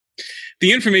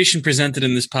The information presented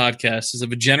in this podcast is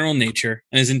of a general nature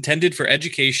and is intended for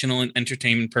educational and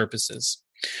entertainment purposes.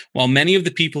 While many of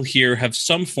the people here have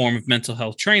some form of mental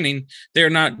health training, they are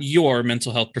not your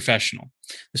mental health professional.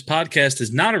 This podcast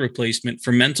is not a replacement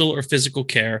for mental or physical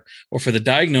care or for the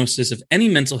diagnosis of any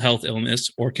mental health illness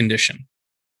or condition.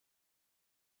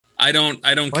 I don't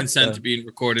consent to being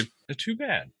recorded. Too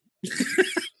bad.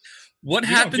 What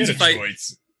happens if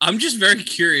I'm just very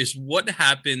curious. What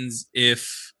happens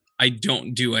if I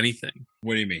don't do anything?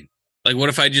 What do you mean? Like, what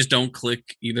if I just don't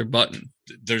click either button?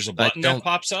 There's a button that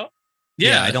pops up?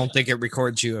 Yeah, I don't think it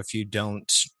records you if you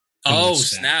don't. Oh,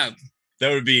 snap. That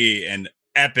would be an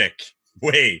epic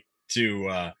way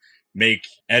to make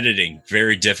editing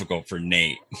very difficult for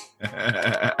Nate.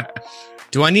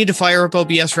 Do I need to fire up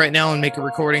OBS right now and make a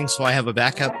recording so I have a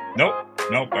backup? Nope.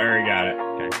 I already got it.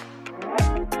 Okay.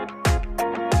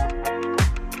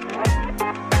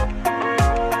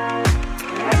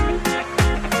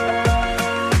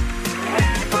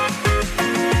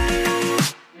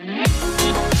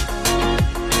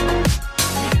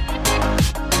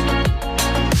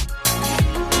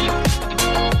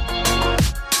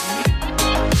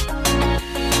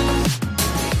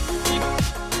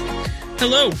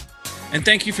 Hello, and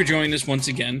thank you for joining us once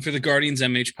again for the Guardians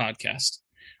MH podcast.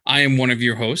 I am one of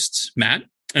your hosts, Matt,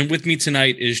 and with me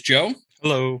tonight is Joe.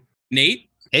 Hello.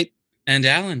 Nate. Hey. And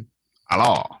Alan.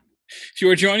 Hello. If you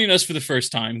are joining us for the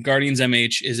first time, Guardians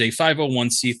MH is a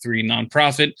 501c3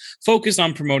 nonprofit focused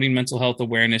on promoting mental health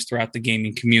awareness throughout the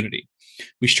gaming community.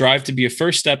 We strive to be a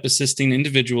first step assisting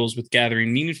individuals with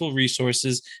gathering meaningful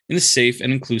resources in a safe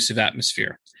and inclusive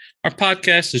atmosphere. Our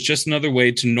podcast is just another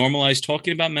way to normalize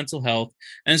talking about mental health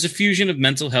and is a fusion of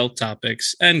mental health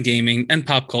topics and gaming and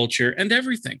pop culture and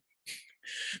everything.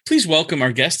 Please welcome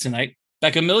our guest tonight,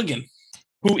 Becca Milligan,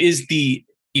 who is the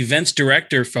events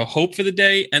director for Hope for the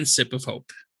Day and Sip of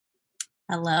Hope.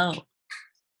 Hello.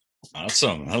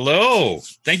 Awesome. Hello.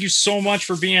 Thank you so much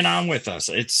for being on with us.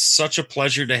 It's such a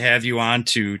pleasure to have you on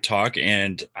to talk,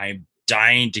 and I'm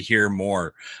dying to hear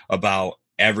more about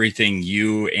everything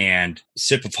you and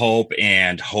Sip of Hope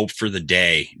and Hope for the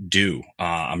Day do.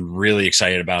 I'm really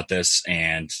excited about this,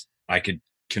 and I could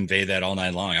convey that all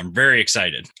night long. I'm very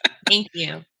excited. Thank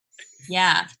you.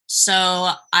 Yeah.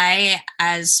 So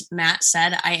as Matt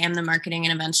said, I am the marketing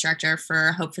and events director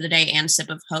for Hope for the Day and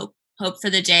Sip of Hope. Hope for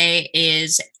the Day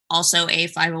is also a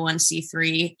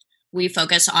 501c3. We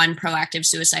focus on proactive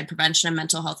suicide prevention and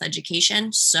mental health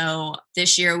education. So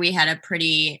this year we had a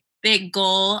pretty big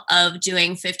goal of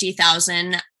doing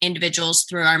 50,000 individuals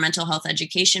through our mental health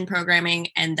education programming.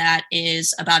 And that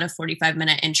is about a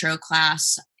 45-minute intro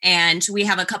class. And we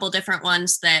have a couple different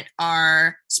ones that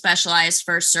are specialized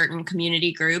for certain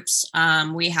community groups.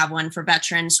 We have one for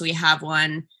veterans. We have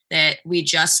one that we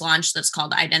just launched that's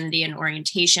called Identity and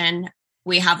Orientation.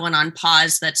 We have one on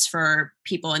pause that's for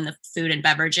people in the food and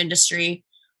beverage industry.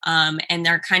 And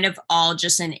they're kind of all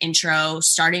just an intro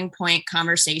starting point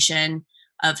conversation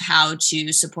of how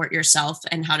to support yourself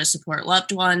and how to support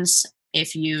loved ones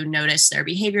if you notice their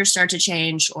behavior start to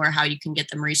change, or how you can get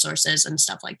them resources and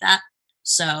stuff like that.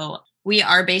 So we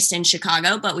are based in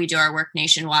Chicago, but we do our work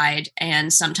nationwide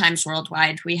and sometimes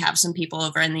worldwide. We have some people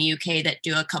over in the UK that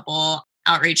do a couple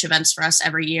outreach events for us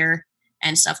every year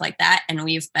and stuff like that. And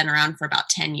we've been around for about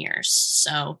 10 years.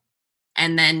 So,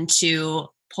 and then to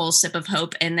pull Sip of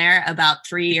Hope in there, about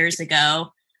 3 years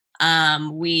ago,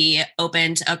 we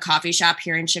opened a coffee shop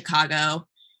here in Chicago,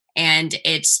 and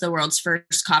it's the world's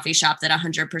first coffee shop that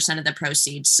 100% of the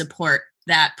proceeds support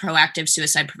that proactive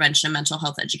suicide prevention and mental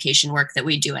health education work that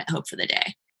we do at Hope for the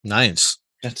Day. Nice.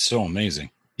 That's so amazing.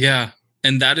 Yeah.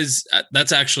 And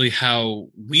that's actually how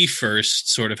we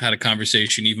first sort of had a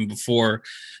conversation, even before,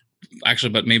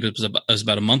 actually, but maybe it was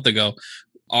about a month ago.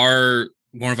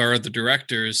 One of our other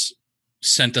directors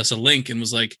sent us a link and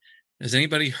was like, has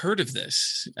anybody heard of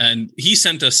this? And he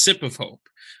sent us Sip of Hope.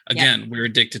 Again, We're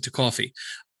addicted to coffee.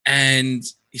 And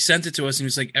he sent it to us and he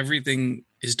was like, everything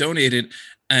is donated.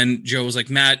 And Joe was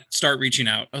like, Matt, start reaching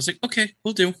out. I was like, okay,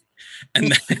 we'll do.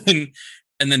 And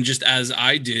then just as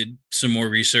I did some more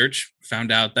research,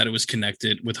 found out that it was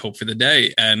connected with Hope for the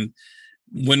Day. And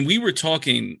when we were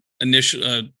talking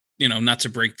initially, not to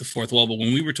break the fourth wall, but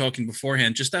when we were talking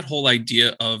beforehand, just that whole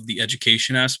idea of the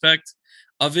education aspect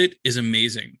of it is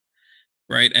amazing.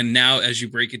 Right. And now as you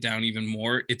break it down even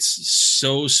more, it's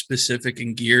so specific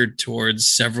and geared towards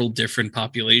several different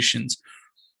populations.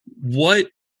 What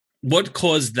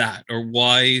caused that, or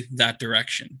why that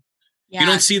direction? Yeah. You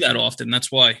don't see that often. That's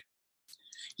why.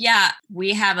 Yeah,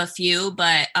 we have a few,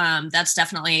 but that's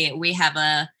definitely, we have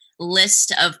a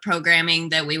list of programming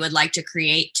that we would like to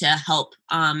create to help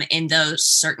in those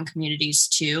certain communities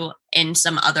too, in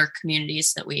some other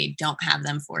communities that we don't have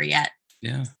them for yet.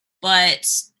 Yeah. But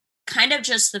kind of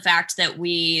just the fact that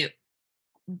we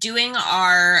doing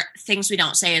our things we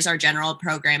don't say is our general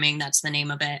programming. That's the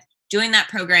name of it. Doing that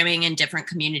programming in different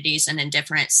communities and in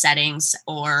different settings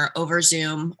or over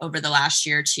Zoom over the last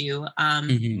year or two.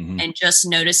 And just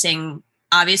noticing,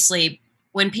 obviously,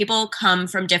 when people come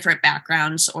from different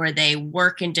backgrounds or they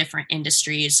work in different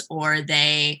industries or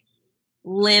they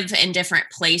live in different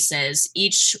places,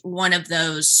 each one of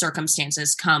those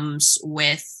circumstances comes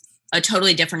with a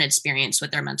totally different experience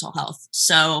with their mental health.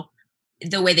 So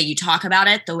the way that you talk about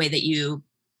it, the way that you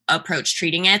approach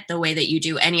treating it, the way that you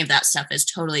do any of that stuff is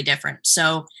totally different.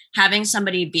 So having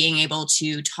somebody being able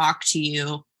to talk to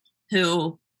you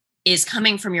who is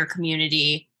coming from your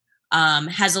community,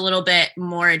 has a little bit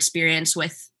more experience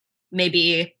with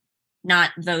maybe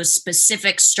not those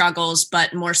specific struggles,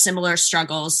 but more similar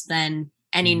struggles than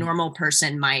any normal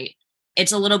person might.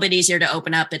 It's a little bit easier to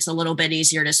open up. It's a little bit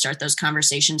easier to start those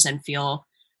conversations and feel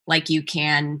like you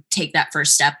can take that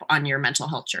first step on your mental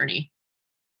health journey.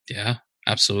 Yeah,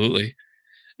 absolutely.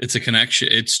 It's a connection.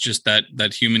 It's just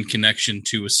that human connection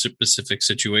to a specific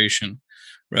situation,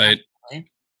 right?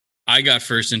 Absolutely. I got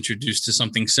first introduced to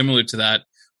something similar to that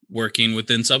working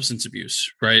within substance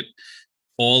abuse, right?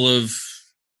 All of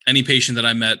any patient that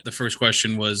I met, the first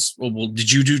question was, well, did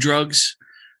you do drugs?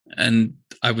 And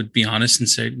I would be honest and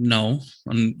say, no,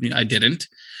 I didn't.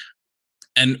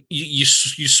 And you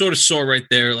sort of saw right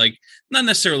there, like, not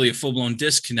necessarily a full-blown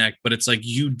disconnect, but it's like,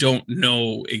 you don't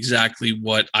know exactly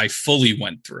what I fully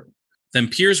went through. Then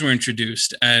peers were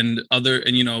introduced and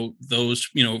those,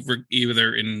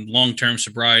 either in long-term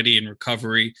sobriety and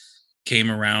recovery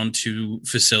came around to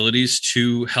facilities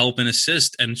to help and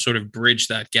assist and sort of bridge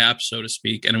that gap, so to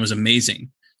speak. And it was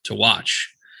amazing to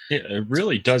watch. It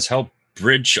really does help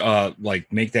bridge,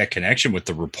 make that connection with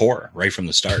the rapport right from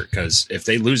the start. Because if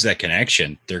they lose that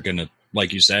connection, they're going to,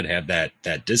 like you said, have that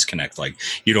disconnect. Like,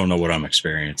 you don't know what I'm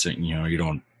experiencing.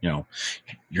 You're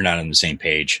not on the same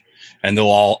page, and they'll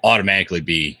all automatically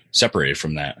be separated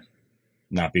from that,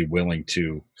 not be willing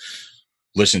to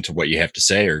listen to what you have to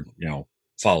say or,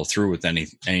 follow through with any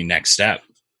next step.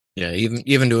 Yeah.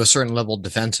 Even to a certain level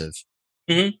defensive.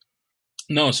 Mm-hmm.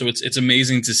 No. So it's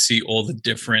amazing to see all the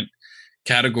different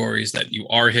categories that you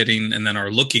are hitting and then are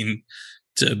looking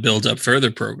to build up further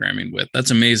programming with.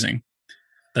 That's amazing.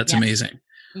 That's amazing.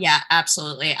 Yeah,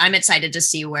 absolutely. I'm excited to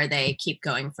see where they keep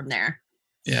going from there.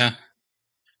 Yeah.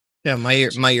 Yeah. My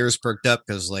ears perked up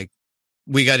because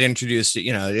we got introduced,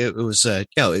 it was,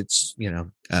 it's,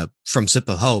 from Sip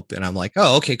of Hope. And I'm like,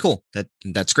 oh, okay, cool.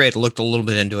 That's great. I looked a little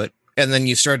bit into it. And then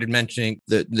you started mentioning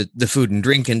the food and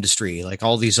drink industry, like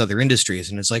all these other industries.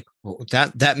 And it's like, well,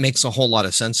 that makes a whole lot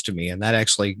of sense to me. And that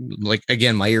actually,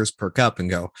 again, my ears perk up and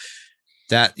go,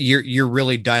 that you're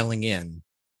really dialing in.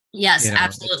 Yes,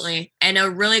 absolutely. And a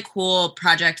really cool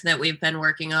project that we've been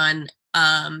working on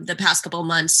the past couple of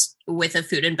months with the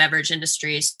food and beverage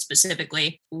industry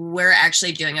specifically. We're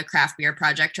actually doing a craft beer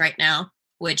project right now,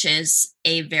 which is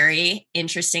a very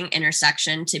interesting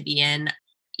intersection to be in.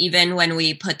 Even when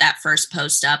we put that first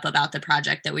post up about the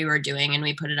project that we were doing and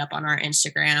we put it up on our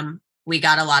Instagram, we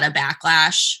got a lot of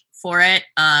backlash for it.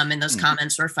 And those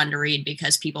comments were fun to read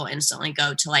because people instantly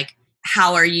go to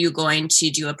how are you going to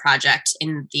do a project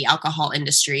in the alcohol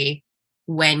industry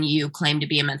when you claim to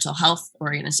be a mental health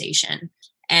organization?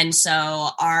 And so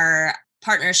our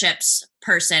partnerships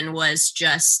person was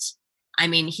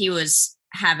he was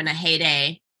having a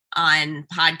heyday on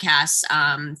podcasts.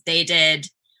 They did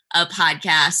a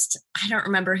podcast. I don't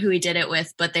remember who he did it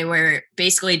with, but they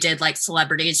basically did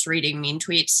celebrities reading mean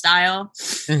tweet style.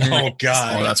 Oh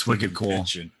God. Oh, that's wicked cool.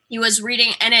 He was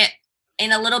reading and it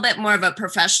in a little bit more of a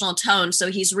professional tone.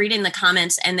 So he's reading the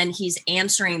comments and then he's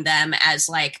answering them as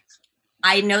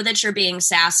I know that you're being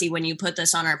sassy when you put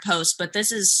this on our post, but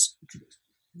this is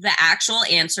the actual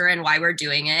answer and why we're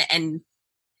doing it. And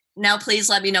now please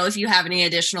let me know if you have any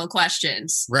additional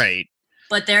questions. Right.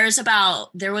 But there was about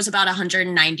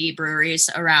 190 breweries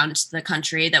around the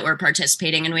country that were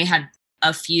participating. And we had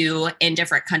a few in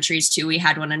different countries too. We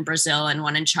had one in Brazil and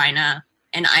one in China.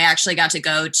 And I actually got to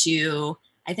go to,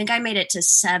 I think I made it to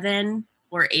 7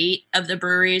 or 8 of the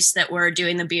breweries that were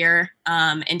doing the beer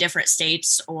in different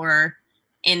states or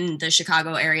in the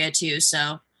Chicago area too.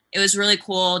 So it was really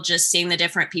cool just seeing the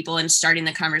different people and starting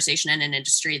the conversation in an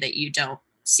industry that you don't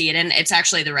see it in. It's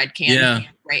actually the Red Can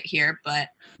right here, but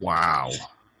wow.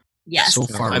 Yes. So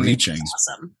far reaching.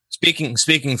 Awesome.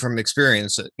 Speaking from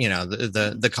experience,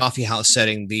 the coffee house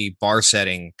setting, the bar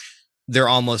setting, they're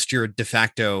almost your de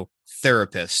facto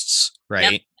therapists,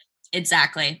 right? Yep,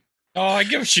 exactly. Oh, I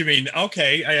get what you mean.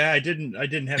 Okay, I didn't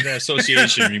have that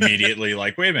association immediately.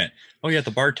 Like, wait a minute. Oh, yeah,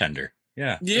 the bartender.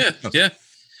 Yeah. Yeah.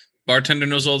 Bartender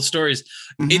knows all the stories.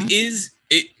 Mhm.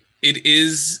 It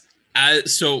is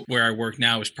so where I work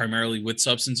now is primarily with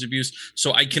substance abuse.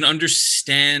 So I can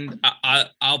understand.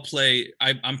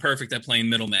 I'm perfect at playing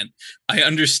middleman. I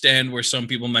understand where some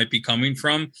people might be coming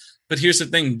from, but here's the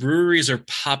thing: breweries are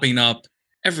popping up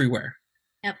everywhere.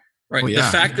 Yep. Right. Oh, yeah.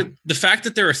 The fact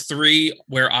that there are 3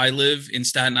 where I live in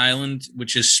Staten Island,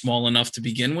 which is small enough to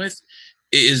begin with,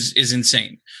 is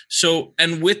insane. So,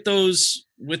 and with those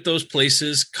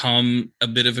places come a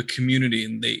bit of a community,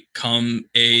 and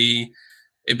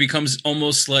it becomes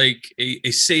almost like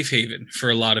a safe haven for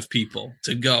a lot of people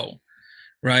to go,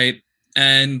 right?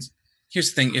 And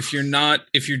here's the thing: if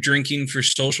you're drinking for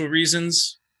social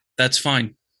reasons, that's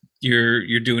fine.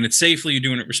 You're doing it safely, you're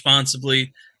doing it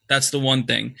responsibly. That's the one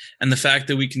thing. And the fact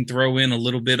that we can throw in a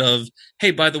little bit of,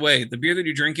 hey, by the way, the beer that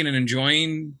you're drinking and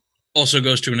enjoying also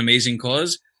goes to an amazing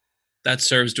cause, that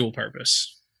serves dual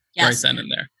purpose. Yes. Right then and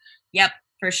there. Yep,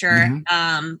 for sure.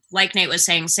 Like Nate was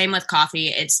saying, same with coffee.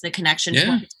 It's the connection.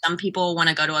 Yeah. Some people want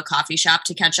to go to a coffee shop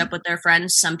to catch up with their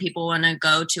friends. Some people want to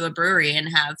go to a brewery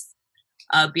and have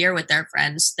a beer with their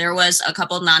friends. There was a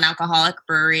couple non-alcoholic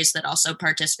breweries that also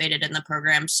participated in the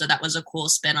program, so that was a cool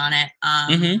spin on it.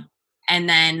 And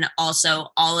then also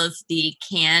all of the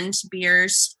canned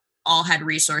beers all had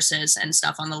resources and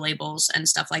stuff on the labels and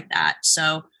stuff like that.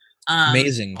 So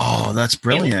Amazing. Oh, that's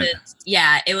brilliant.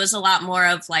 It was a lot more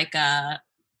of like Hope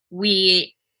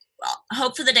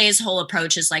for the Day's whole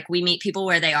approach is like we meet people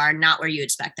where they are, not where you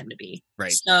expect them to be.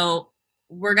 Right. So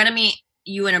we're going to meet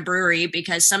you in a brewery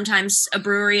because sometimes a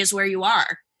brewery is where you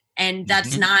are. And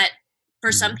that's not,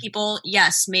 for some people,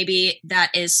 yes, maybe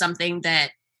that is something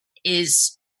that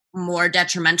is more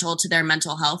detrimental to their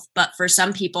mental health. But for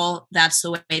some people, that's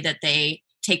the way that they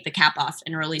take the cap off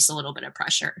and release a little bit of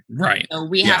pressure. Right. So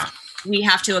we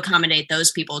have to accommodate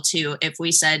those people too. If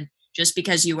we said, just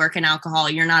because you work in alcohol,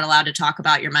 you're not allowed to talk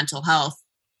about your mental health,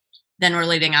 then we're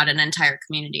leaving out an entire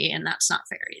community, and that's not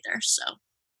fair either. So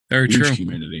very Huge true.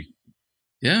 community.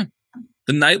 Yeah.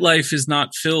 The nightlife is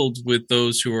not filled with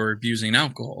those who are abusing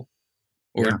alcohol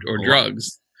or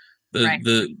drugs.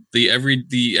 The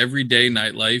everyday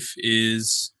nightlife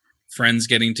is friends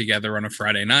getting together on a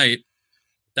Friday night.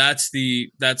 That's the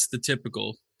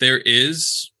typical. There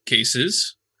is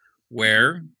cases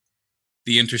where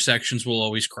the intersections will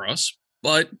always cross,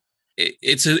 but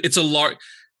it's a large.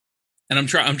 And I'm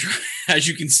trying. As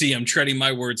you can see, I'm treading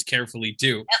my words carefully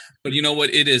too. Yep. But you know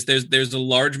what it is? There's a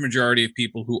large majority of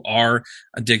people who are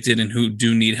addicted and who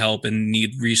do need help and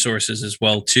need resources as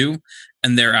well too,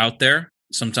 and they're out there.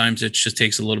 Sometimes it just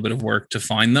takes a little bit of work to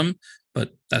find them,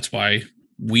 but that's why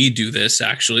we do this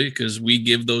actually, because we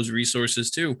give those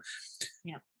resources too.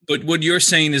 Yeah. But what you're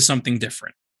saying is something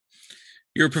different.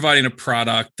 You're providing a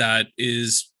product that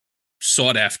is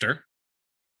sought after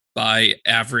by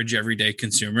average everyday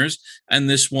consumers, and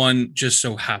this one just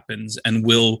so happens and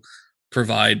will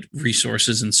provide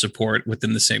resources and support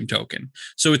within the same token.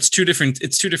 So it's two different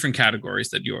categories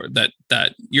that you're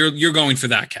going for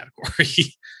that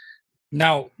category.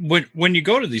 Now, when you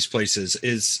go to these places,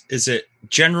 is it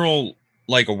general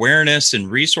like awareness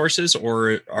and resources,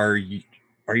 or are you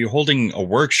holding a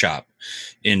workshop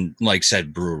in like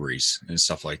said breweries and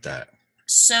stuff like that?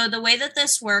 So the way that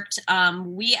this worked,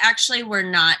 we actually were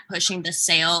not pushing the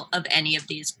sale of any of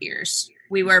these beers.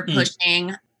 We were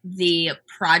pushing the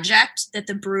project that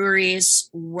the breweries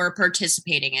were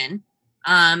participating in.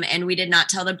 And we did not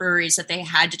tell the breweries that they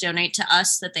had to donate to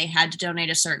us, that they had to donate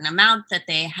a certain amount, that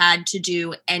they had to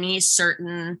do any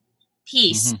certain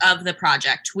piece of the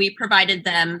project. We provided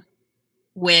them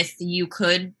with, you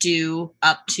could do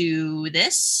up to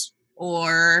this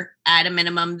or at a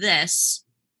minimum this.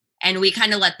 And we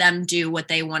kind of let them do what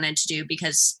they wanted to do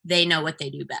because they know what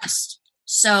they do best.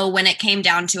 So when it came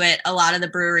down to it, a lot of the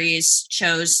breweries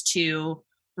chose to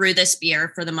brew this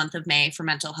beer for the month of May, for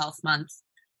Mental Health Month.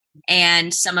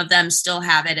 And some of them still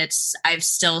have it. I've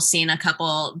still seen a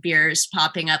couple beers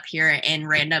popping up here in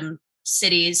random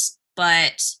cities,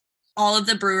 but all of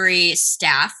the brewery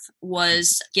staff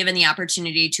was given the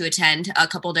opportunity to attend a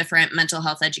couple different mental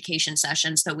health education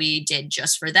sessions that we did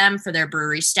just for them, for their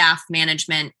brewery staff,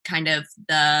 management, kind of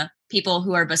the people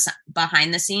who are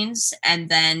behind the scenes. And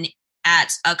then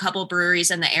at a couple breweries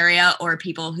in the area, or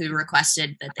people who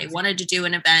requested that they wanted to do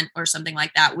an event or something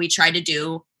like that, we tried to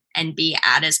do and be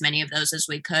at as many of those as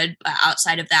we could. But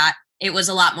outside of that, it was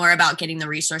a lot more about getting the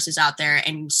resources out there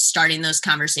and starting those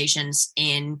conversations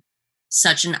in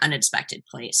such an unexpected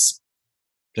place.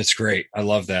 That's great. I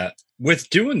love that. With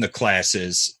doing the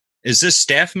classes, is this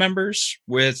staff members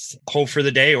with Hope for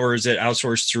the Day, or is it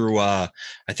outsourced through I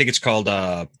think it's called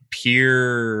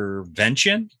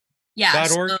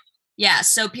Peervention.org? Yeah.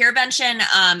 So Peervention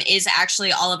is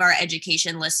actually all of our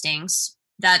education listings.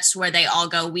 That's where they all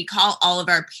go. We call all of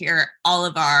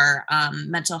our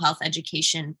mental health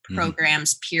education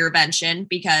programs Peervention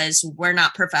because we're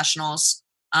not professionals.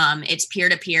 It's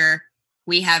peer-to-peer.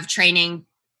 We have training,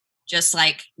 just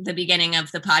like the beginning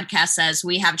of the podcast says,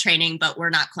 we have training, but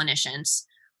we're not clinicians.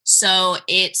 So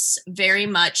it's very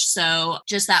much so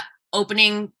just that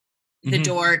opening the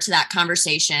door to that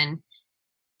conversation,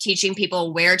 teaching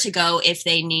people where to go if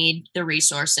they need the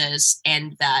resources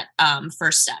and that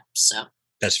first step. So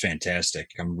that's fantastic.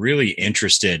 I'm really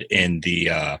interested in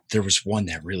there was one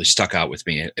that really stuck out with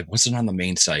me. It wasn't on the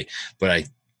main site, but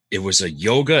it was a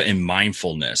yoga and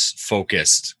mindfulness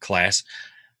focused class.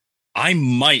 I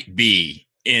might be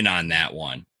in on that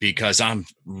one because I'm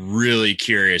really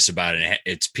curious about it.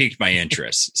 It's piqued my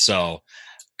interest. So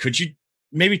could you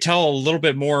maybe tell a little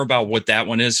bit more about what that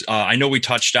one is? I know we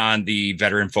touched on the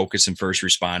veteran focus and first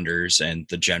responders and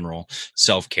the general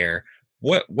self-care.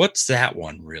 What's that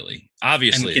one really?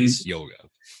 Obviously, it's yoga.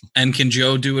 And can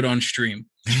Joe do it on stream?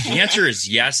 The answer is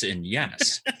yes and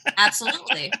yes.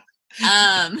 Absolutely.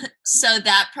 So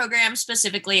that program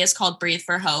specifically is called Breathe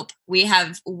for Hope. We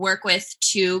have worked with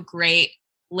two great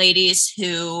ladies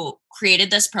who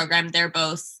created this program. They're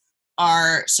both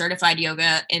our certified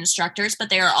yoga instructors,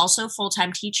 but they are also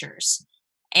full-time teachers.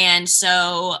 And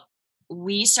so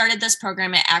we started this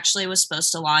program. It actually was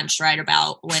supposed to launch right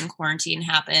about when quarantine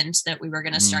happened, that we were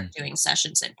going to start doing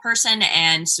sessions in person.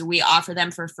 And so we offer them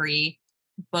for free,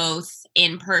 both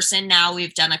in person. Now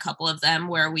we've done a couple of them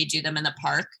where we do them in the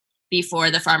park before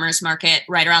the farmers market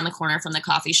right around the corner from the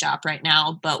coffee shop right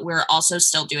now. But we're also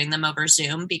still doing them over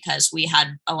Zoom because we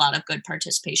had a lot of good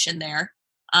participation there.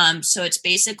 So it's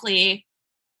basically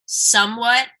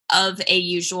somewhat of a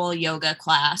usual yoga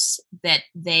class that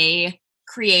they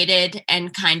created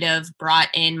and kind of brought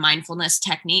in mindfulness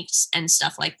techniques and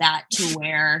stuff like that to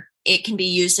where it can be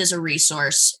used as a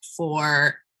resource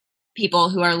for people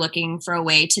who are looking for a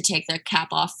way to take the cap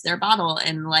off their bottle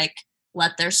and like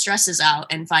let their stresses out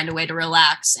and find a way to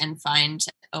relax and find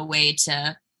a way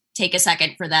to take a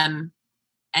second for them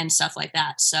and stuff like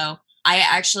that. So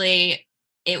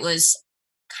it was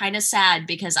kind of sad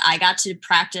because I got to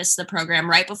practice the program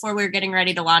right before we were getting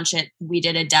ready to launch it. We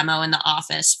did a demo in the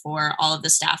office for all of the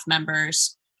staff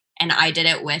members, and I did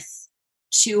it with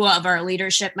two of our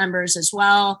leadership members as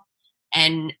well.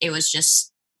 And it was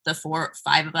just the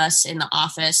 5 of us in the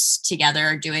office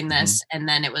together doing this. And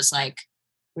then it was like,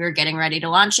 we were getting ready to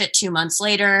launch it 2 months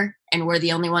later, and we're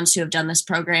the only ones who have done this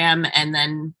program. And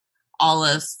then all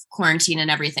of quarantine and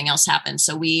everything else happened.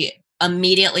 So we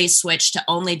immediately switched to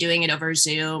only doing it over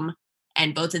Zoom,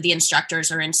 and both of the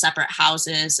instructors are in separate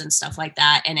houses and stuff like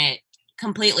that. And it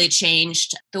completely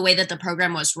changed the way that the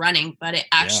program was running, but it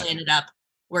actually ended up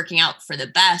working out for the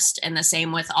best. And the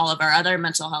same with all of our other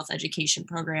mental health education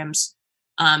programs,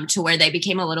 to where they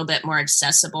became a little bit more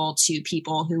accessible to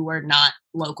people who were not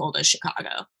local to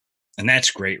Chicago. And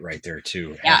that's great right there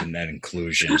too, having that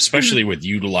inclusion, especially with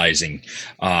utilizing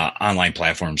online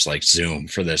platforms like Zoom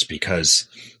for this, because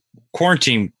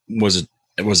quarantine was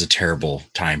a terrible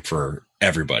time for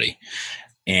everybody.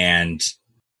 And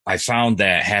I found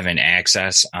that having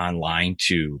access online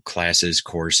to classes,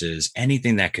 courses,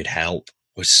 anything that could help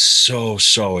was so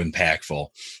impactful.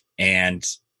 And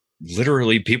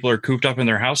literally people are cooped up in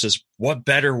their houses. What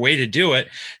better way to do it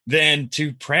than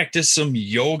to practice some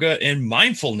yoga and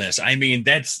mindfulness? I mean,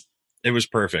 it was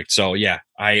perfect. So yeah,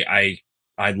 I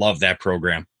love that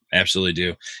program. Absolutely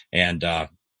do. And,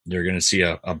 you're going to see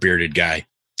a bearded guy,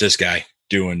 this guy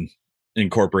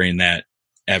incorporating that.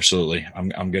 Absolutely.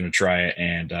 I'm going to try it.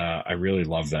 And, I really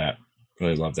love that.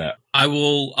 Really love that.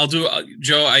 I'll do it.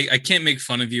 Joe, I can't make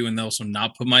fun of you and also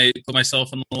not put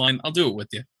myself on the line. I'll do it with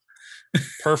you.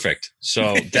 Perfect.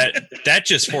 So that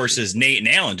just forces Nate and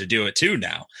Alan to do it too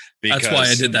now. That's why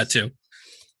I did that too.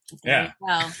 Yeah.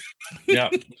 Well, yeah.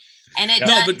 And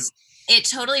it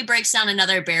totally breaks down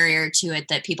another barrier to it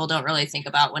that people don't really think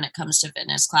about when it comes to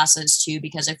fitness classes too,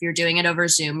 because if you're doing it over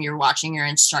Zoom, you're watching your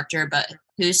instructor, but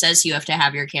who says you have to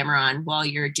have your camera on while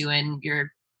you're doing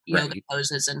your yoga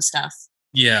poses and stuff?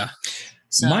 Yeah.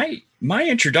 So. My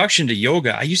introduction to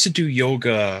yoga, I used to do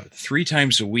yoga 3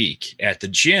 times a week at the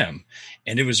gym,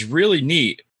 and it was really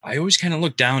neat. I always kind of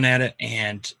looked down at it,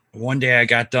 and one day I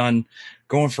got done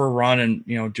going for a run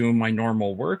and, doing my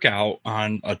normal workout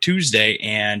on a Tuesday.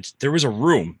 And there was a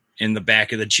room in the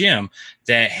back of the gym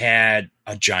that had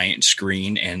a giant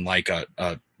screen and like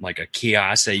a like a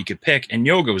kiosk that you could pick, and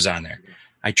yoga was on there.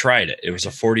 I tried it. It was a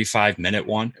 45-minute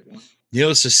one.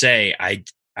 Needless to say,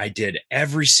 I did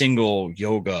every single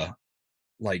yoga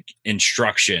like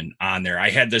instruction on there. I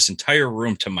had this entire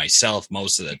room to myself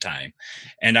most of the time,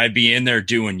 and I'd be in there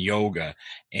doing yoga.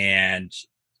 And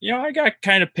I got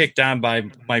kind of picked on by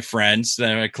my friends,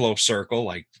 then a close circle.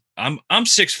 Like I'm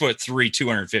 6'3",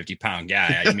 250-pound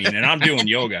guy. I mean, and I'm doing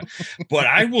yoga. But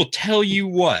I will tell you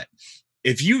what,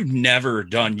 if you've never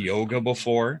done yoga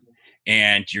before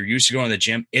and you're used to going to the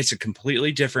gym, it's a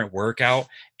completely different workout,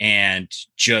 and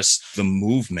just the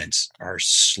movements are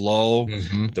slow,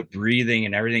 the breathing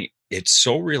and everything. It's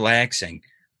so relaxing.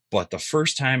 But the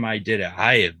first time I did it,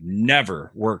 I have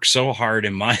never worked so hard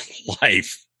in my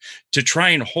life to try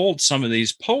and hold some of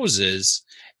these poses.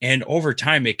 And over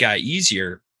time, it got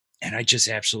easier. And I just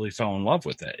absolutely fell in love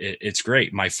with it. It's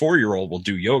great. My 4-year-old will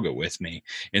do yoga with me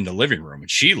in the living room,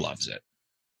 and she loves it.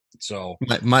 So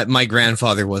my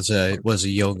grandfather was a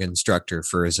yoga instructor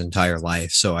for his entire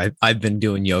life. So I've been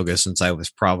doing yoga since I was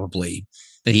probably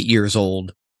 8 years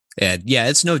old. And yeah,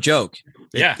 it's no joke.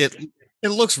 It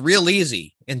looks real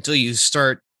easy until you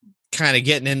start kind of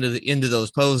getting into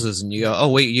those poses, and you go, oh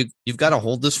wait, you've got to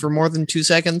hold this for more than 2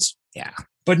 seconds. Yeah.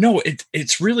 But no,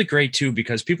 it's really great too,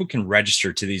 because people can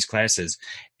register to these classes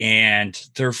and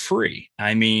they're free.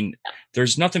 I mean,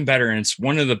 there's nothing better. And it's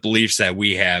one of the beliefs that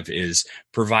we have is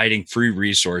providing free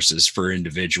resources for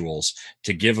individuals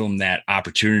to give them that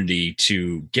opportunity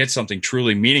to get something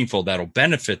truly meaningful that'll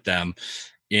benefit them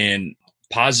in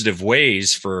positive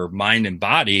ways for mind and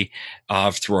body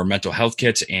through our mental health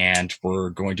kits. And we're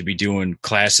going to be doing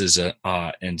classes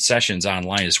and sessions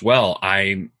online as well.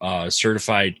 I'm a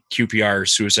certified QPR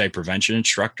suicide prevention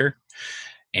instructor,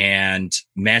 and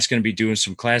Matt's going to be doing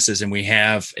some classes, and we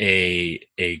have a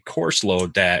course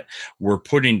load that we're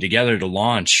putting together to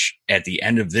launch at the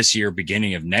end of this year,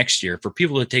 beginning of next year, for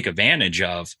people to take advantage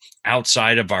of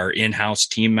outside of our in-house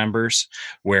team members,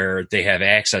 where they have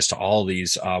access to all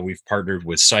these. We've partnered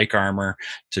with Psych Armor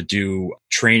to do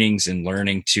trainings and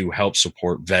learning to help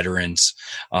support veterans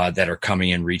that are coming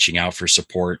in, reaching out for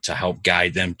support, to help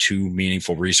guide them to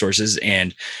meaningful resources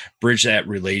and bridge that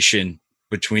relation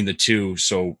between the two.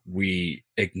 So we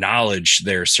acknowledge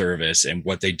their service, and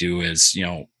what they do is,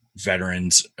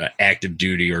 veterans, active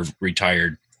duty or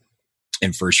retired,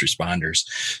 and first responders.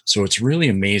 So it's really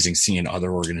amazing seeing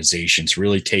other organizations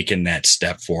really taking that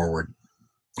step forward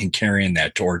and carrying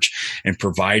that torch and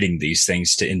providing these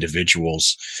things to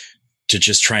individuals to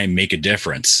just try and make a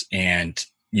difference. And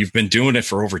you've been doing it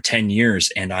for over 10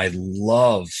 years. And I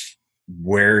love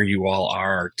where you all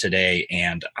are today.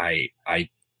 And I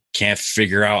can't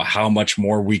figure out how much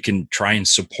more we can try and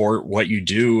support what you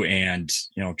do, and,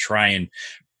 try and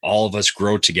all of us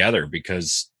grow together,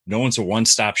 because no one's a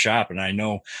one-stop shop. And I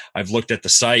know I've looked at the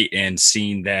site and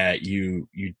seen that you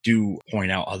do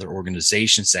point out other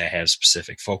organizations that have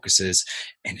specific focuses.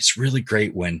 And it's really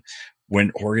great when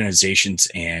organizations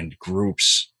and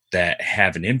groups that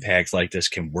have an impact like this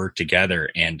can work together,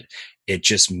 and it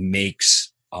just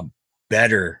makes a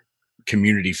better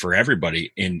community for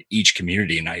everybody in each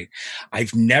community. And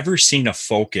I've never seen a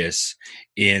focus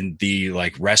in the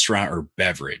like restaurant or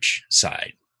beverage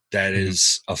side. That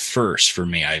is a first for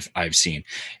me. I've seen,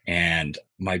 and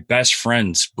my best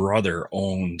friend's brother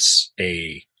owns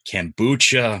a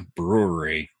kombucha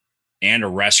brewery and a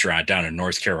restaurant down in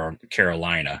North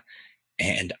Carolina.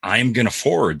 And I'm going to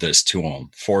forward this to him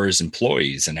for his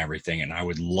employees and everything. And I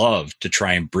would love to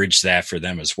try and bridge that for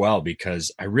them as well,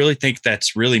 because I really think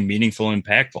that's really meaningful and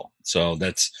impactful. So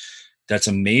that's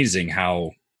amazing.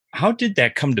 How did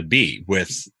that come to be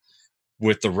with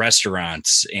the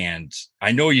restaurants? And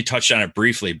I know you touched on it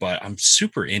briefly, but I'm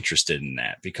super interested in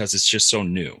that because it's just so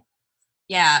new.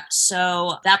 Yeah.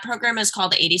 So that program is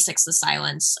called 86 The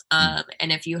Silence.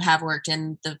 And if you have worked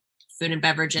in the food and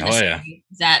beverage industry,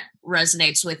 that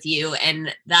resonates with you.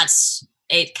 And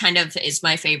it kind of is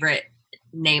my favorite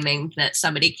naming that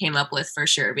somebody came up with, for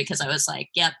sure, because I was like,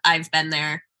 yep, I've been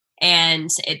there. And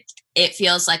it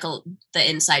feels like the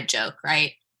inside joke,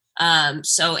 right?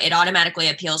 So it automatically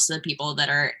appeals to the people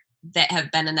that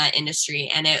have been in that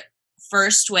industry. And it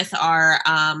first with our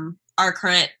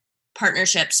current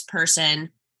partnerships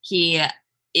person, he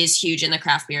is huge in the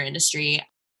craft beer industry.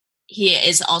 He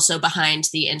is also behind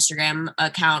the Instagram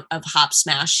account of Hop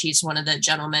Smash. He's one of the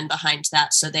gentlemen behind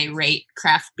that. So they rate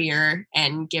craft beer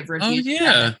and give reviews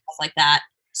and stuff like that.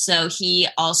 So he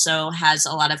also has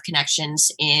a lot of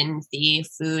connections in the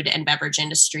food and beverage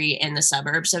industry in the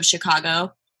suburbs of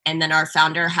Chicago. And then our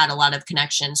founder had a lot of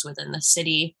connections within the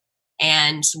city.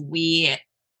 And we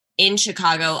in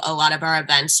Chicago, a lot of our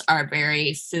events are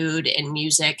very food and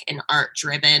music and art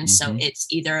driven. So it's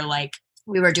either like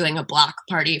we were doing a block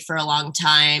party for a long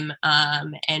time,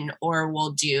 or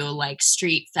we'll do like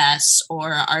street fests,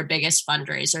 or our biggest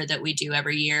fundraiser that we do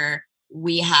every year.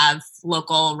 We have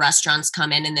local restaurants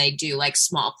come in and they do like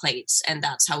small plates, and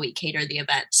that's how we cater the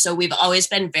event. So we've always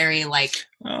been very like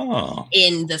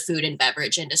in the food and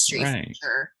beverage industry, for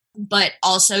sure. But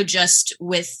also just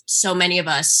with so many of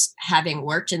us having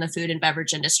worked in the food and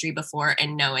beverage industry before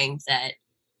and knowing that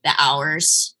the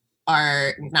hours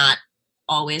are not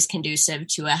always conducive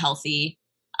to a healthy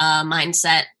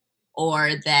mindset,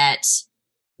 or that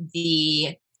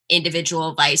the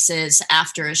individual vices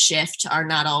after a shift are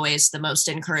not always the most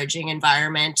encouraging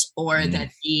environment, or that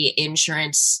the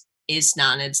insurance is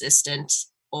non-existent,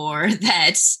 or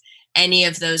that any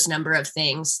of those number of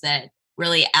things that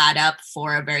really add up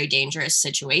for a very dangerous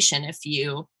situation if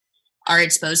you are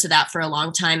exposed to that for a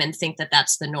long time and think that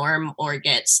that's the norm, or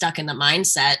get stuck in the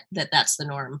mindset that that's the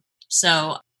norm.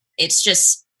 So there's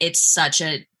such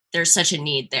a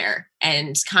need there,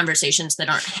 and conversations that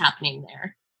aren't happening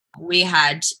there. We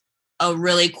had a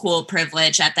really cool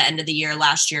privilege at the end of the year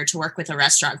last year to work with a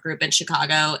restaurant group in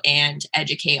Chicago and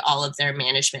educate all of their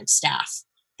management staff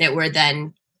that were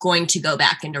then going to go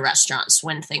back into restaurants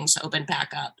when things open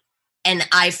back up. And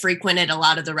I frequented a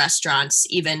lot of the restaurants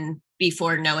even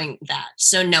before knowing that.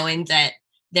 So knowing that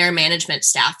their management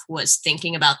staff was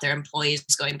thinking about their employees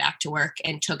going back to work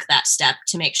and took that step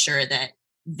to make sure that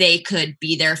they could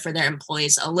be there for their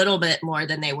employees a little bit more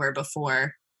than they were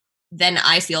before, then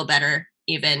I feel better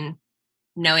even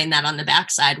knowing that on the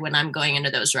backside when I'm going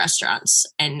into those restaurants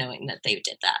and knowing that they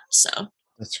did that. So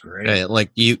that's great.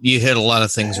 Like you hit a lot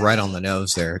of things right on the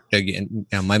nose there. Again,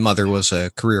 my mother was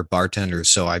a career bartender,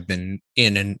 so I've been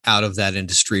in and out of that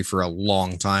industry for a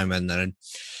long time. And then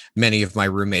many of my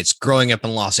roommates growing up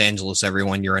in Los Angeles,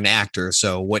 everyone, you're an actor.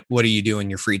 So what do you do in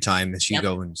your free time as you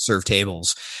go and serve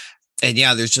tables? And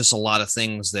yeah, there's just a lot of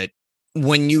things that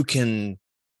when you can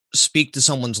speak to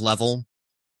someone's level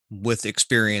with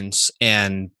experience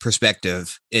and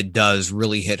perspective, it does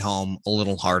really hit home a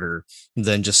little harder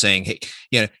than just saying, hey,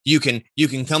 you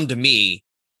can come to me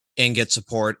and get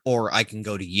support, or I can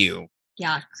go to you.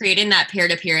 Yeah. Creating that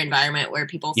peer-to-peer environment where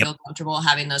people feel comfortable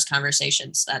having those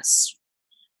conversations. That's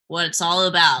what it's all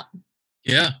about.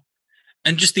 Yeah.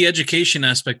 And just the education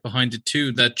aspect behind it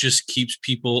too, that just keeps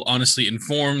people honestly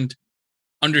informed,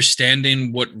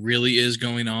 understanding what really is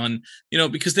going on,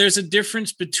 because there's a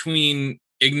difference between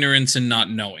ignorance and not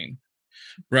knowing,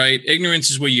 right? Ignorance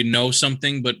is where you know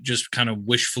something, but just kind of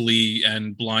wishfully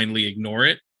and blindly ignore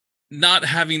it. Not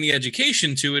having the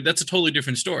education to it, that's a totally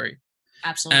different story.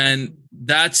 Absolutely. And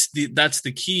that's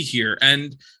the key here.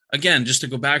 And again, just to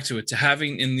go back to it, to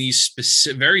having in these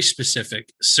very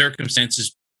specific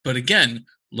circumstances, but again,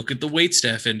 look at the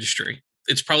waitstaff industry.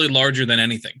 It's probably larger than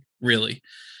anything, really.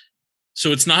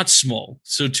 So it's not small.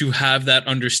 So to have that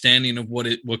understanding of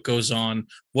what goes on,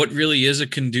 what really is a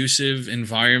conducive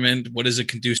environment, what is a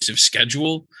conducive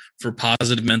schedule for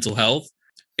positive mental health.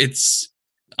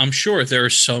 I'm sure there are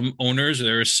some owners,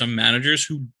 there are some managers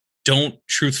who don't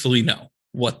truthfully know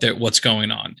what's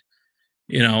going on.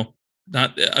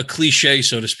 Not a cliche,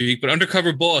 so to speak, but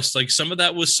undercover boss, like some of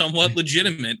that was somewhat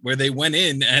legitimate, where they went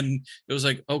in and it was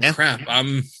like, oh crap,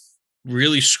 I'm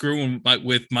really screwing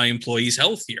with my employees'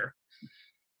 health here.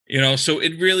 So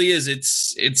it really is.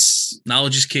 It's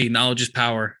knowledge is key. Knowledge is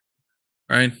power,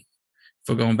 right? If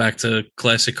we're going back to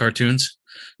classic cartoons.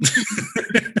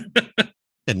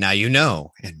 And now you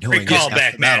know. And knowing call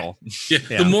back, battle. Yeah,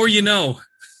 the more you know.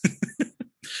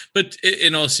 But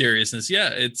in all seriousness,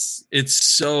 it's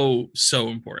so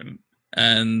important,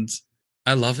 and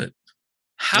I love it.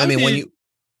 Go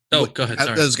ahead.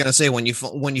 Sorry. I was going to say when you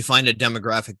find a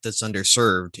demographic that's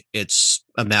underserved, it's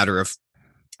a matter of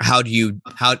how do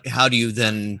you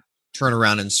then turn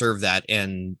around and serve that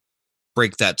and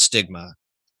break that stigma?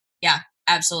 Yeah,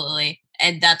 absolutely.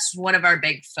 And that's one of our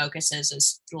big focuses,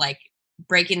 is like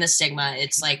breaking the stigma.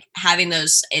 It's like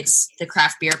it's the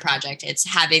craft beer project. It's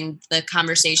having the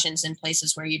conversations in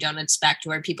places where you don't expect,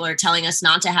 where people are telling us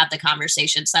not to have the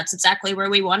conversations. That's exactly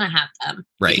where we want to have them.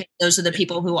 Right. Those are the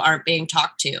people who aren't being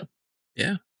talked to.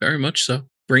 Yeah, very much so.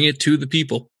 Bring it to the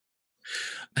people.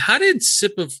 How did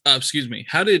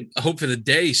how did Hope for the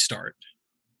Day start?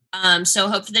 So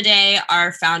Hope for the Day,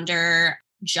 our founder,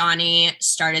 Johnny,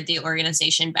 started the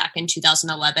organization back in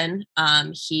 2011.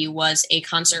 He was a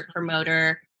concert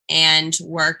promoter and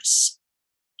worked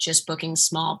just booking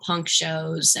small punk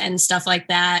shows and stuff like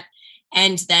that.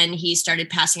 And then he started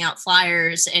passing out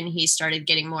flyers and he started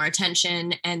getting more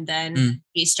attention. And then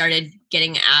he started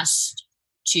getting asked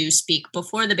to speak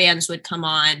before the bands would come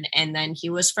on. And then he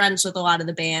was friends with a lot of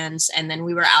the bands. And then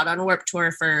we were out on Warped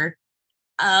Tour for,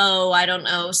 I don't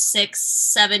know,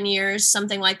 6-7 years,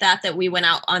 something like that, that we went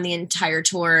out on the entire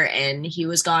tour, and he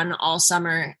was gone all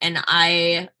summer. And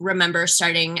I remember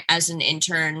starting as an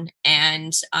intern,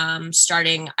 and I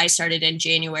started in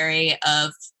January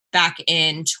of back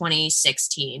in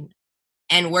 2016,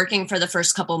 and working for the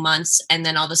first couple months. And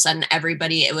then all of a sudden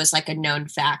it was like a known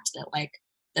fact that like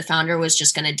the founder was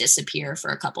just going to disappear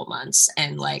for a couple months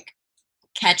and like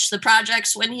catch the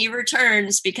projects when he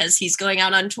returns, because he's going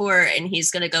out on tour and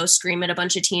he's going to go scream at a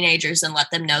bunch of teenagers and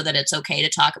let them know that it's okay to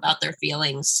talk about their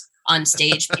feelings on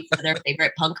stage before their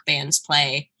favorite punk bands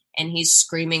play. And he's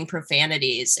screaming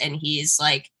profanities, and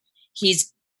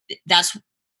that's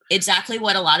exactly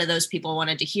what a lot of those people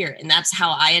wanted to hear. And that's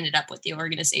how I ended up with the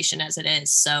organization as it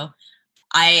is. So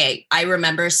I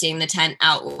remember seeing the tent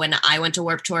out when I went to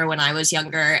Warped Tour when I was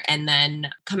younger, and then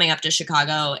coming up to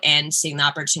Chicago and seeing the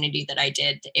opportunity that I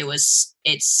did.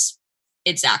 It's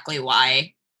exactly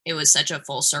why it was such a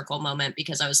full circle moment,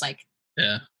 because I was like,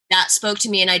 yeah, that spoke to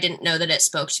me, and I didn't know that it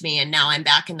spoke to me. And now I'm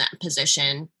back in that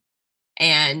position.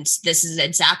 And this is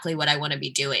exactly what I want to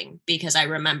be doing, because I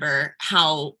remember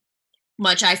how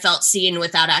much I felt seen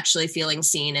without actually feeling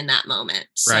seen in that moment.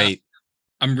 So, Right.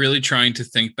 I'm really trying to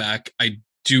think back. I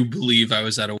do believe I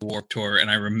was at a Warped Tour,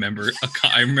 and I remember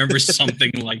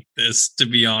something like this, to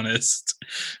be honest,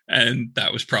 and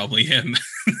that was probably him.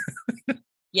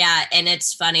 yeah, and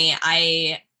it's funny.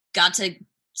 I got to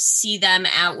see them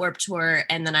at Warped Tour,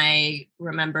 and then I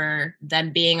remember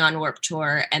them being on Warped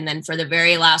Tour, and then for the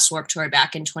very last Warped Tour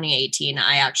back in 2018,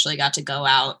 I actually got to go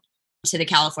out to the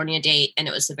California date, and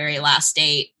it was the very last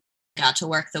date. Got to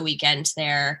work the weekend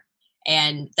there.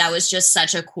 And that was just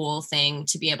such a cool thing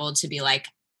to be able to be like,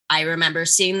 I remember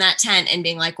seeing that tent and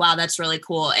being like, wow, that's really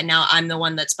cool. And now I'm the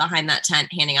one that's behind that tent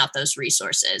handing out those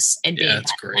resources and being that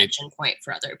connection point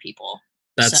for other people.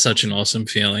 That's such an awesome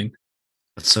feeling.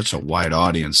 It's such a wide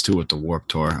audience too with the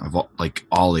Warped Tour of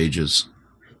all ages.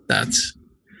 That's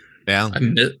yeah.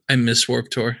 I miss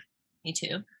Warped Tour. Me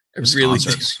too. I really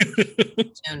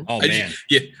Oh man,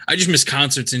 I just miss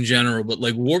concerts in general, but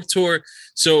like Warped Tour.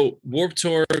 So Warped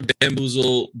Tour,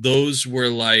 Bamboozle, those were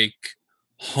like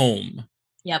home.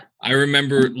 Yep. I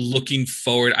remember looking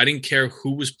forward. I didn't care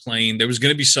who was playing. There was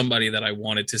going to be somebody that I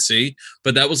wanted to see,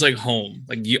 but that was like home.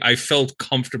 Like I felt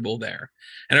comfortable there.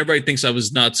 And everybody thinks I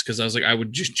was nuts because I was like, I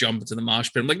would just jump into the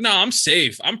mosh pit. I'm like, no, I'm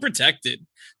safe. I'm protected.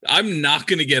 I'm not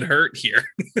going to get hurt here.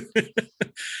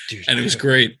 Dude, and it was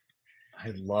great.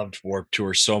 I loved Warped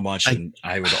Tour so much, and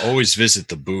I would always visit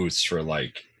the booths for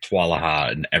like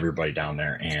Tualaha and everybody down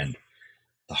there. And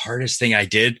the hardest thing I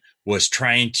did was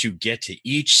trying to get to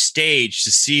each stage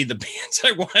to see the bands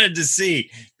I wanted to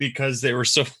see, because they were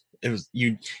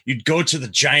you'd go to the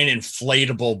giant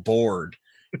inflatable board,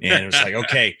 and it was like,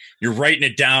 okay, you're writing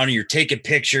it down, and you're taking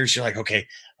pictures. You're like, okay,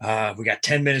 we got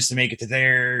 10 minutes to make it to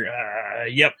there.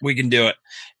 Yep, we can do it.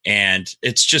 And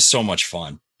it's just so much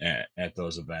fun at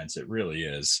those events. It really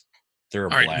is. They're a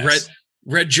blast.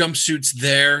 Red jumpsuits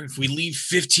there. If we leave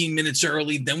 15 minutes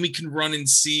early, then we can run and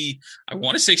see. I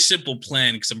want to say Simple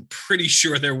Plan, because I'm pretty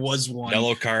sure there was one.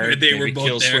 Yellow Card. They were both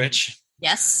Kill there. Switch.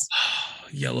 Yes.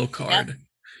 Yellow Card. Yep.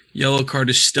 Yellow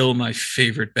Card is still my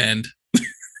favorite band.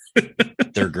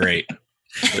 They're great.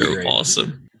 They're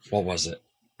awesome. What was it?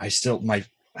 I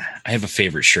have a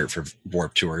favorite shirt for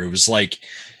Warped Tour. It was like,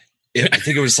 I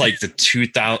think it was like the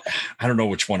 2000. I don't know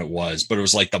which one it was, but it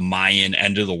was like the Mayan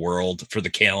end of the world for the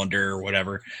calendar or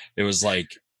whatever. It was like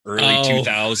early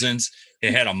 2000s.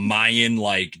 It had a Mayan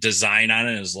like design on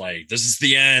it. It was like, this is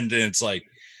the end. And it's like,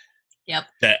 yep.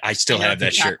 That I still have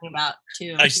that shirt. About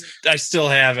too. I still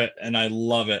have it, and I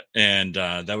love it. And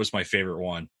that was my favorite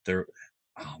one. There.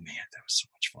 Oh man, that was so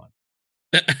much fun.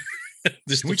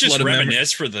 Can we just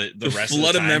reminisce for the rest flood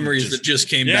of the time? Memories that just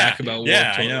came back about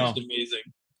Warped Tour. I know. It was amazing.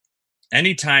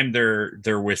 Anytime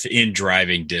they're within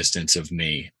driving distance of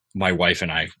me, my wife and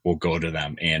I will go to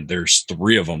them, and there's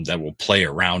 3 of them that will play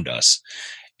around us,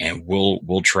 and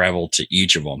we'll travel to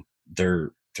each of them.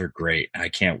 They're great.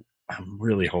 I'm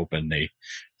really hoping they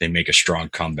make a strong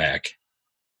comeback.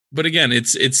 But again,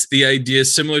 it's the idea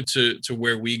similar to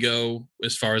where we go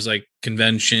as far as like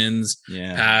conventions,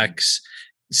 PAX,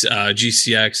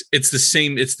 GCX. It's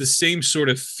the same sort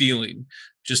of feeling,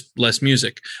 just less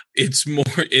music. It's more,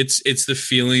 it's the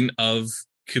feeling of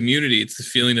community. It's the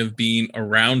feeling of being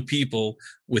around people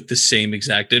with the same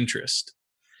exact interest.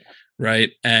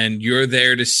 Right. And you're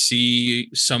there to see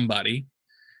somebody.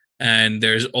 And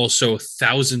there's also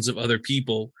thousands of other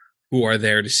people who are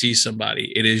there to see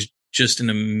somebody. It is just an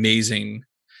amazing,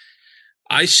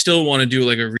 I still want to do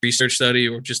like a research study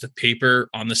or just a paper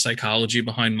on the psychology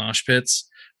behind mosh pits,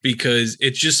 because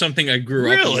it's just something I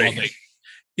grew up loving.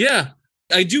 Yeah,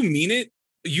 I do mean it.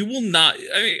 You will not,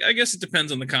 I guess it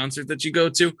depends on the concert that you go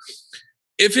to.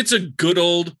 If it's a good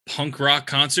old punk rock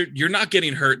concert, you're not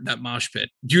getting hurt in that mosh pit.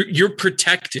 You're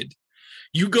protected.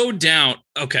 You go down.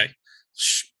 Okay.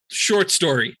 Short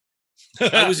story.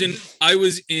 I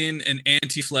was in an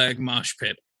Anti-Flag mosh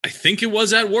pit. I think it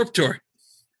was at Warped Tour.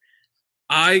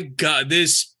 I got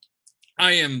this.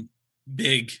 I am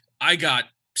big. I got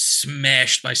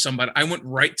smashed by somebody. I went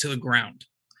right to the ground.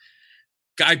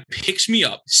 Guy picks me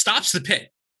up, stops the pit,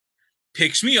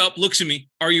 picks me up, looks at me.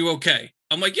 Are you okay?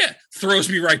 I'm like, yeah. Throws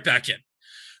me right back in.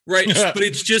 Right. But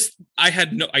it's just, I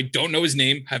don't know his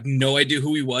name, have no idea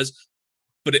who he was.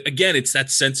 But again, it's that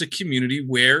sense of community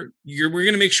where we're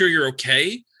going to make sure you're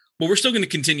okay, but we're still going to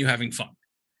continue having fun.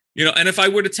 You know, and if I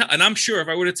were to tell, and I'm sure if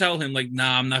I were to tell him like,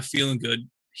 nah, I'm not feeling good,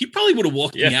 he probably would have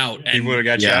walked me out and would have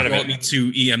got you out of it. Brought me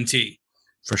to EMT.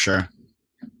 For sure.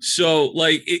 So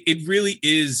like, it really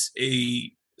is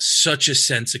such a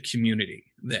sense of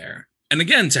community there. And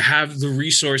again, to have the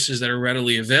resources that are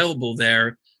readily available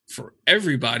there for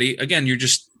everybody, again,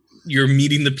 you're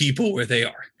meeting the people where they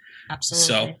are. Absolutely.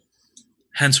 So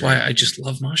hence why I just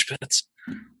love mosh pits.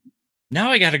 Now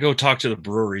I got to go talk to the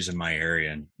breweries in my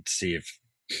area and see if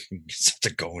we can get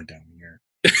something going down here.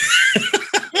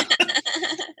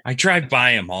 I drive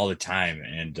by them all the time,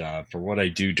 and for what I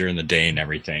do during the day and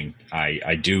everything,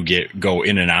 I do go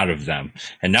in and out of them.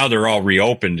 And now they're all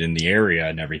reopened in the area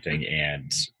and everything,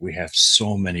 and we have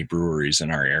so many breweries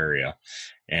in our area.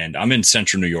 And I'm in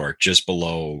central New York, just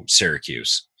below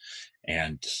Syracuse.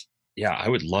 And yeah, I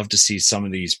would love to see some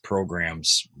of these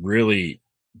programs really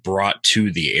brought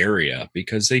to the area,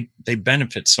 because they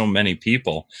benefit so many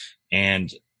people.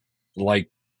 And like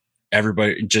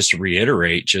everybody, just to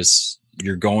reiterate,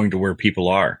 you're going to where people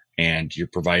are and you're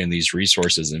providing these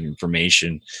resources and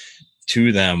information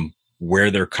to them where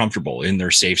they're comfortable in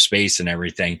their safe space and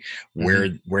everything,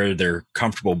 where they're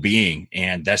comfortable being.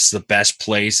 And that's the best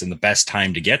place and the best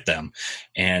time to get them.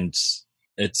 And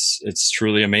it's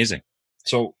truly amazing.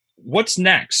 So what's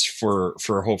next for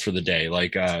Hope for the Day?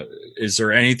 Like, is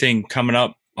there anything coming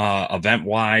up event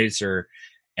wise, or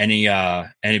any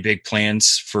big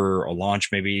plans for a launch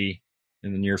maybe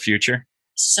in the near future?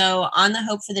 So on the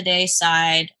Hope for the Day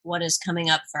side, what is coming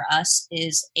up for us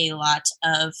is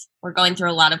we're going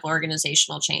through a lot of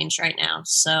organizational change right now.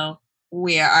 So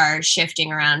we are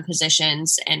shifting around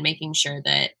positions and making sure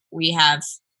that we have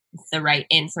the right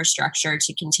infrastructure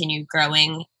to continue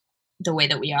growing the way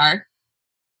that we are.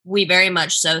 We very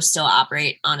much so still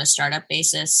operate on a startup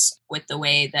basis with the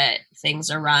way that things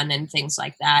are run and things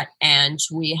like that. And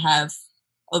we have,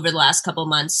 over the last couple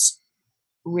months,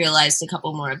 realized a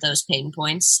couple more of those pain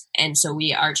points. And so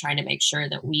we are trying to make sure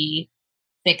that we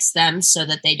fix them so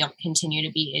that they don't continue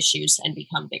to be issues and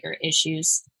become bigger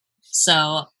issues.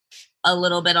 So a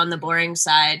little bit on the boring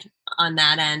side on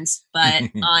that end, but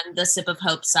on the Sip of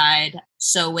Hope side,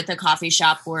 so with the coffee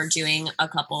shop, we're doing a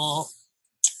couple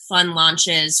fun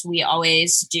launches. We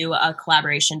always do a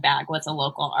collaboration bag with a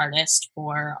local artist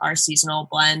for our seasonal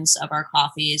blends of our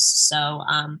coffees. So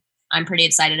I'm pretty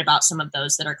excited about some of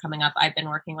those that are coming up. I've been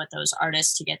working with those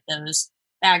artists to get those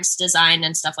bags designed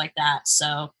and stuff like that.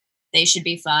 So they should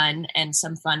be fun, and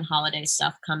some fun holiday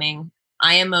stuff coming.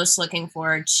 I am most looking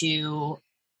forward to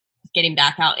getting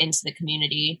back out into the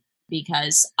community,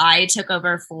 because I took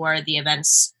over for the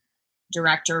events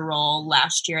director role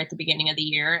last year at the beginning of the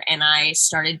year, and I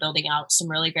started building out some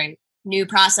really great new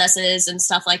processes and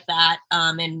stuff like that,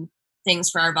 and things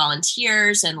for our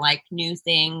volunteers and like new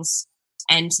things,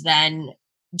 and then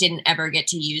didn't ever get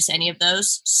to use any of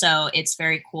those. So it's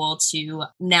very cool to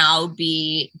now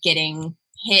be getting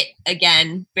hit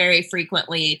again very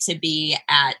frequently to be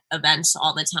at events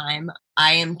all the time.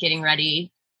 I am getting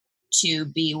ready to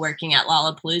be working at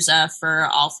Lollapalooza for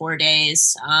all 4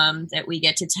 days that we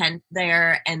get to tent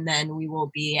there. And then we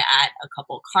will be at a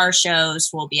couple car shows.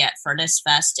 We'll be at Furnace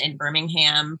Fest in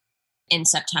Birmingham in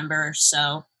September.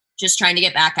 So just trying to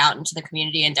get back out into the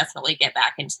community and definitely get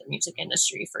back into the music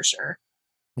industry for sure.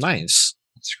 Nice.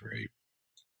 That's great.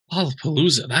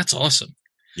 Lollapalooza. That's awesome.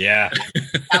 Yeah.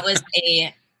 That was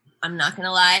I'm not going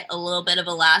to lie, a little bit of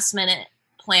a last minute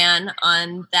plan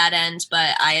on that end,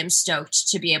 but I am stoked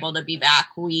to be able to be back.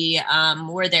 We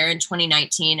were there in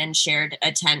 2019 and shared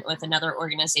a tent with another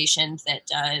organization that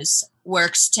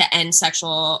works to end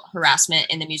sexual harassment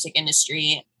in the music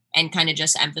industry, and kind of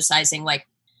just emphasizing like,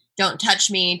 don't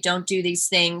touch me, don't do these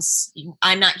things.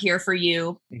 I'm not here for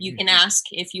you. You can ask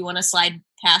if you want to slide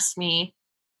past me,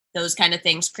 those kind of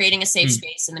things, creating a safe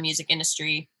space in the music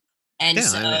industry. And Yeah,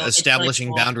 so I mean, it's really establishing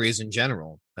cool. boundaries in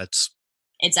general. That's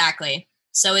Exactly.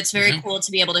 So it's very Mhm. cool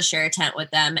to be able to share a tent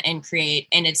with them and create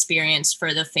an experience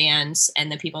for the fans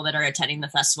and the people that are attending the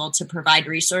festival to provide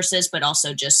resources, but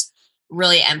also just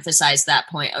really emphasize that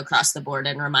point across the board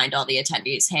and remind all the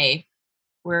attendees, hey,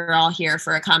 we're all here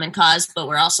for a common cause, but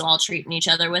we're also all treating each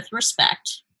other with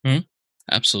respect.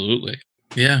 Absolutely.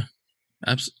 Yeah.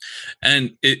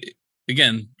 And it,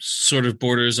 again, sort of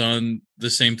borders on the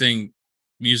same thing.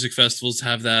 Music festivals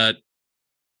have that.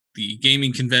 The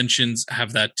gaming conventions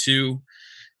have that too.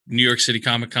 New York City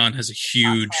Comic Con has a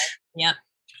huge, Yep.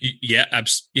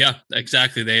 yeah,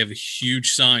 exactly. They have a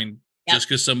huge sign. Yep. Just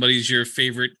because somebody's your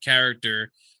favorite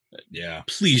character, Yeah.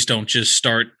 please don't just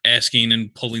start asking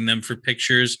and pulling them for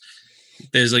pictures.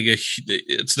 There's like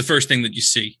it's the first thing that you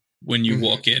see when you Mhm.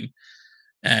 walk in.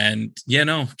 And yeah,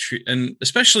 no, and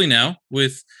especially now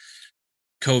with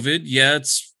COVID, yeah,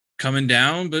 it's coming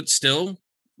down, but still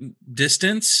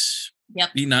distance,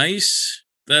 Yep. be nice.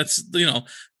 That's,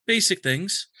 basic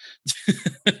things. Be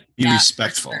Yeah, for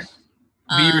respectful.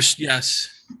 sure. Yes.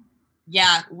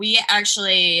 Yeah, we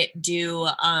actually do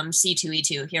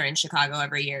C2E2 here in Chicago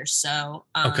every year. So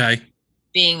Okay.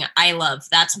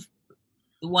 that's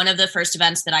one of the first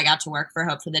events that I got to work for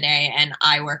Hope for the Day, and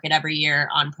I work it every year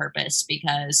on purpose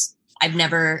because I've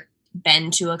never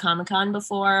been to a Comic-Con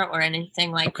before or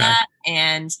anything like Okay. that.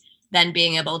 And then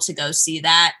being able to go see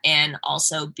that and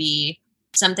also be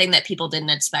something that people didn't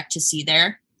expect to see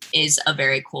there is a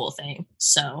very cool thing.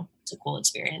 So it's a cool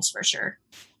experience for sure.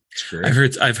 It's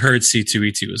great. I've heard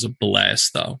C2E2 is a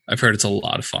blast though. I've heard it's a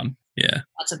lot of fun. Yeah.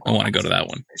 That's a I cool want to go to that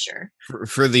one. for sure.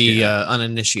 for the Yeah.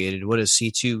 uninitiated. What is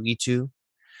C2E2?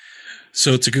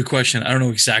 So it's a good question. I don't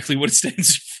know exactly what it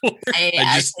stands for. I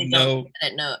just actually know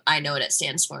don't know. I know what it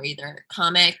stands for either.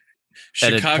 Comic.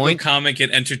 At a Chicago point- Comic and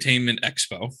Entertainment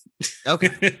Expo.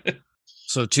 Okay,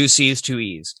 so 2 C's, 2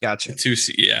 E's. Gotcha.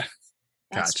 Yeah.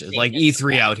 That's Gotcha. big. Like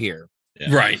E3 out here.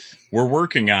 Yeah. Right. We're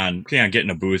working on getting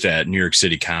a booth at New York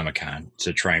City Comic Con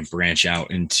to try and branch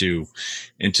out into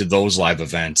those live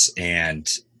events. And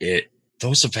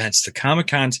those events, the Comic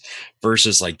Cons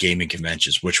versus like gaming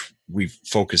conventions, which we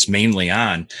focus mainly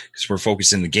on because we're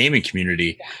focused in the gaming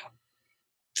community.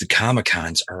 The Comic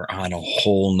Cons are on a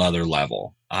whole nother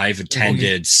level. I've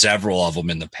attended several of them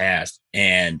in the past,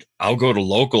 and I'll go to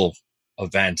local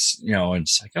events, and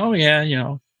it's like, oh yeah,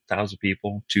 1,000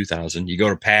 people, 2,000. You go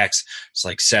to PAX, it's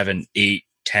like 7, 8,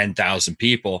 10,000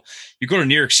 people. You go to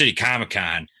New York City Comic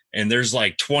Con, and there's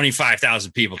like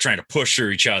 25,000 people trying to push through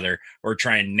each other or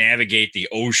try and navigate the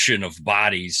ocean of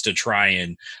bodies to try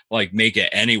and like make it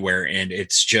anywhere. And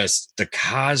it's just the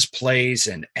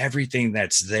cosplays and everything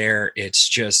that's there. It's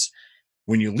just,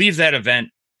 when you leave that event,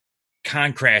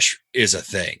 Con Crash is a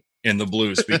thing in the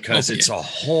Blues because Oh, it's a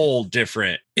whole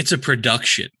different. It's a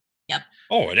production.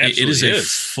 Oh, it absolutely It is a is.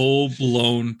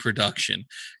 full-blown production.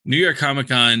 New York Comic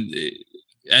Con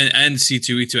and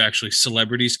C2E2, actually,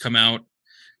 celebrities come out.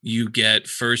 You get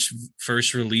first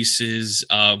releases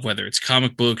of whether it's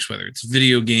comic books, whether it's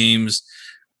video games.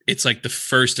 It's like the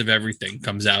first of everything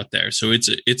comes out there. So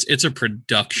it's a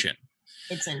production.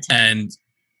 It's intense. And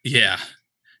yeah.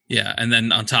 And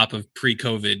then on top of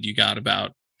pre-COVID, you got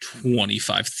about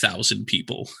 25,000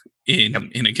 people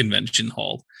in a convention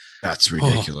hall. That's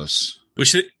ridiculous.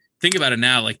 Which, think about it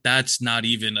now, like that's not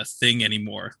even a thing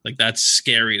anymore. Like that's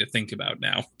scary to think about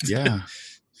now. Yeah.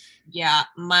 Yeah,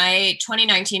 my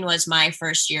 2019 was my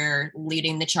first year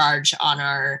leading the charge on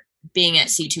our being at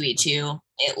C2E2.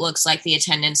 It looks like the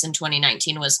attendance in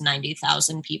 2019 was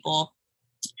 90,000 people.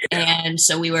 Yeah. And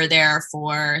so we were there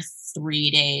for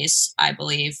 3 days, I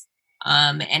believe.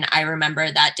 And I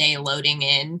remember that day loading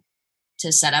in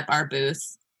to set up our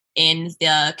booth in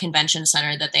the convention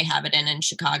center that they have it in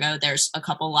Chicago. There's a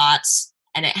couple lots,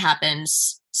 and it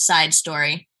happens, side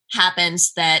story,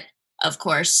 happens that, of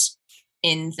course,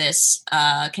 in this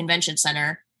convention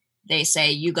center, they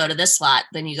say, you go to this lot,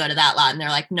 then you go to that lot. And they're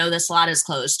like, no, this lot is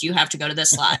closed. You have to go to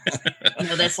this lot.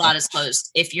 No, this lot is closed.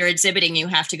 If you're exhibiting, you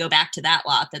have to go back to that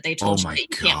lot that they told you that you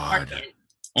can't park in.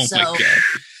 Oh so my God.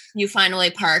 You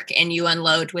finally park and you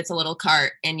unload with a little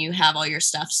cart and you have all your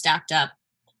stuff stacked up.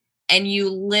 And you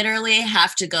literally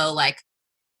have to go like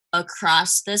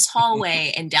across this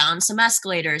hallway and down some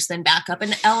escalators, then back up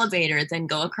an elevator, then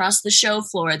go across the show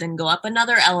floor, then go up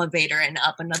another elevator and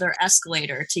up another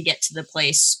escalator to get to the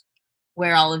place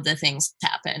where all of the things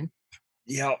happen.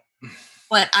 Yep.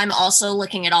 But I'm also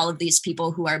looking at all of these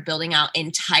people who are building out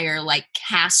entire like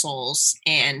castles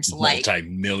and like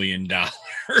multi-million-dollar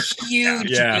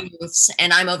huge booths,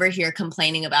 and I'm over here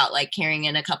complaining about like carrying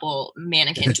in a couple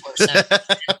mannequin torsos,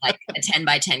 like a 10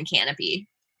 by 10 canopy.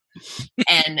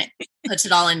 and puts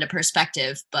it all into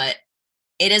perspective. But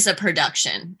it is a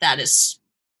production. That is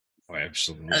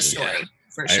absolutely a story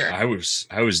for sure. I was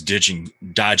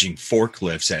dodging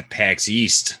forklifts at PAX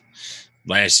East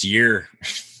last year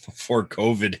before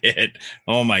COVID hit.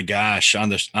 Oh my gosh, on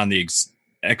the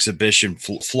exhibition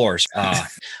floors,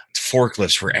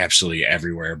 forklifts were absolutely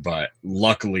everywhere. But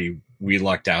luckily, we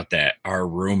lucked out that our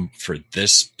room for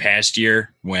this past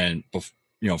year, when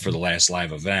for the last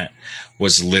live event,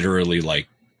 was literally like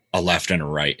a left and a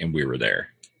right, and we were there.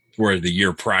 Where the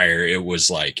year prior, it was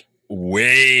like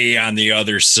way on the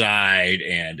other side,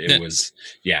 and it was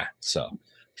so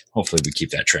hopefully we keep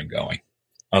that trend going.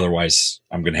 Otherwise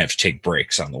I'm gonna have to take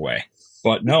breaks on the way.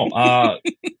 But no,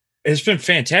 it's been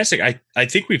fantastic. I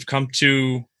think we've come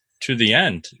to the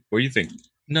end. What do you think?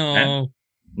 No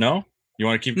You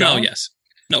want to keep going? Yes,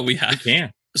 no, we have. We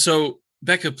can. So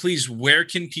Becca, please, where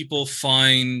can people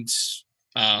find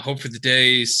Hope for the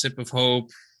Day, Sip of Hope,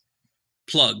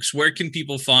 plugs? Where can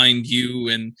people find you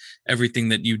and everything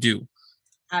that you do?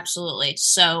 Absolutely.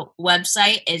 So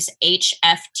website is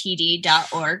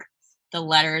hftd.org, the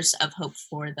letters of Hope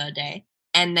for the Day.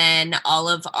 And then all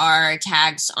of our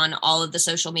tags on all of the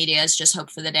social medias, just Hope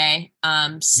for the Day,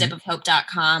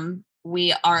 sipofhope.com.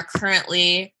 We are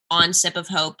currently on Sip of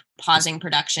Hope, pausing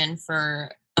production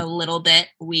for a little bit.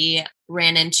 We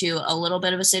ran into a little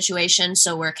bit of a situation,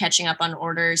 so we're catching up on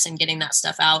orders and getting that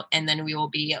stuff out, and then we will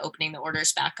be opening the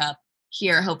orders back up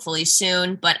here hopefully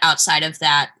soon. But outside of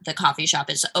that, the coffee shop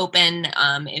is open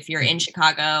if you're in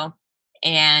Chicago,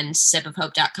 and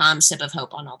sipofhope.com, Sip of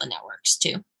Hope on all the networks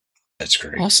too. That's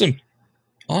great. Awesome.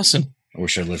 I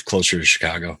wish I lived closer to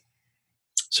Chicago.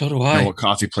 So do I. know what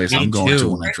coffee place I'm going to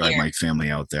when I drive my family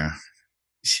out there.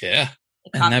 Yeah.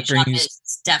 The coffee shop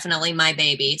is definitely my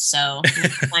baby, so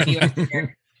next time you're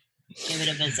here, give it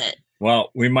a visit. Well,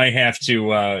 we might have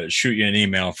to shoot you an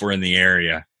email if we're in the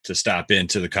area to stop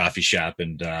into the coffee shop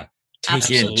and take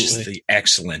in just the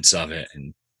excellence of it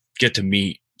and get to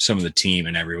meet some of the team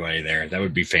and everybody there. That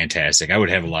would be fantastic. I would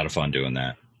have a lot of fun doing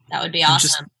that. That would be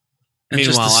awesome.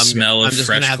 Meanwhile, I'm just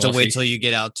going to have coffee. to wait till you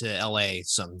get out to LA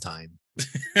sometime.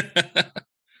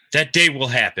 That day will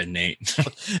happen, Nate.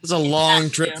 It's a long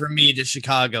trip for me to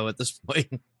Chicago at this point.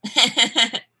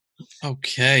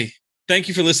 Okay. Thank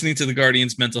you for listening to the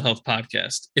Guardians Mental Health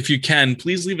Podcast. If you can,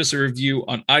 please leave us a review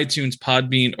on iTunes,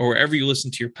 Podbean, or wherever you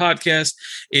listen to your podcast.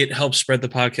 It helps spread the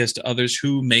podcast to others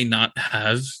who may not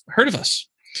have heard of us.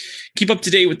 Keep up to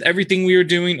date with everything we are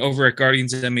doing over at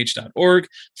guardiansmh.org.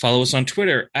 Follow us on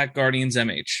Twitter at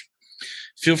guardiansmh.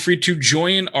 Feel free to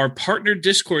join our partner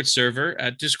Discord server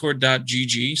at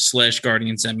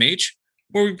discord.gg/guardiansmh,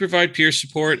 where we provide peer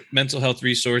support, mental health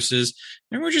resources,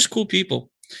 and we're just cool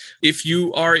people. If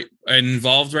you are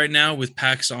involved right now with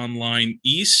PAX Online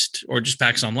East or just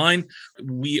PAX Online,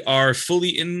 we are fully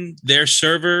in their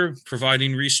server,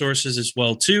 providing resources as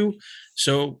well too.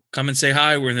 So come and say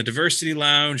hi. We're in the diversity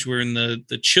lounge. We're in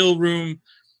the chill room.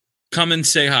 Come and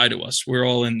say hi to us. We're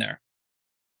all in there.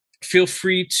 Feel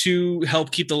free to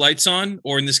help keep the lights on,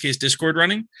 or in this case, Discord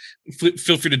running.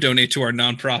 Feel free to donate to our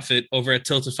nonprofit over at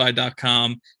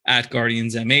tiltify.com at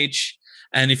GuardiansMH.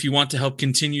 And if you want to help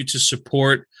continue to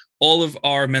support all of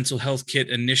our mental health kit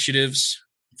initiatives,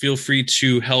 feel free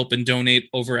to help and donate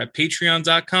over at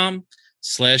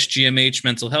patreon.com/GMH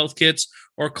mental health kits,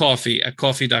 or coffee at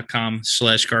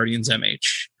coffee.com/guardiansmh. I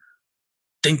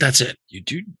think that's it. You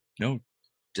do know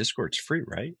Discord's free,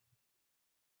 right?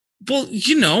 Well,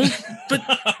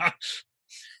 but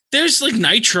there's like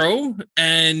Nitro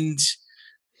and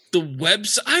the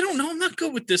website. I don't know. I'm not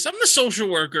good with this. I'm the social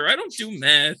worker. I don't do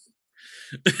math.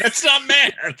 That's not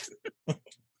math.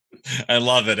 I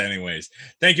love it anyways.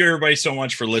 Thank you everybody so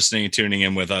much for listening and tuning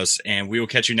in with us, and we will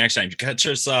catch you next time. Catch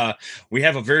us. We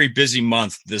have a very busy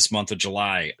month this month of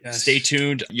July. Yes. Stay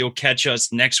tuned. You'll catch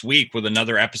us next week with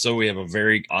another episode. We have a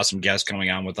very awesome guest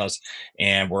coming on with us,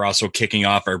 and we're also kicking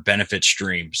off our benefit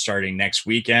stream starting next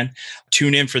weekend.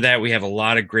 Tune in for that. We have a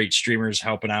lot of great streamers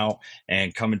helping out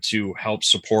and coming to help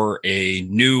support a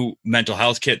new mental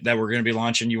health kit that we're going to be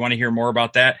launching. You want to hear more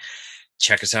about that?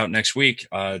 Check us out next week.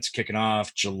 It's kicking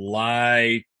off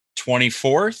July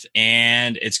 24th,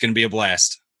 and it's going to be a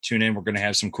blast. Tune in. We're going to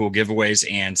have some cool giveaways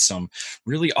and some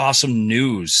really awesome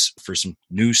news for some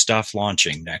new stuff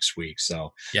launching next week.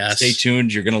 So Stay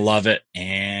tuned. You're going to love it.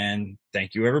 And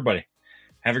thank you, everybody.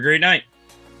 Have a great night.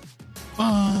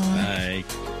 Bye.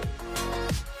 Bye.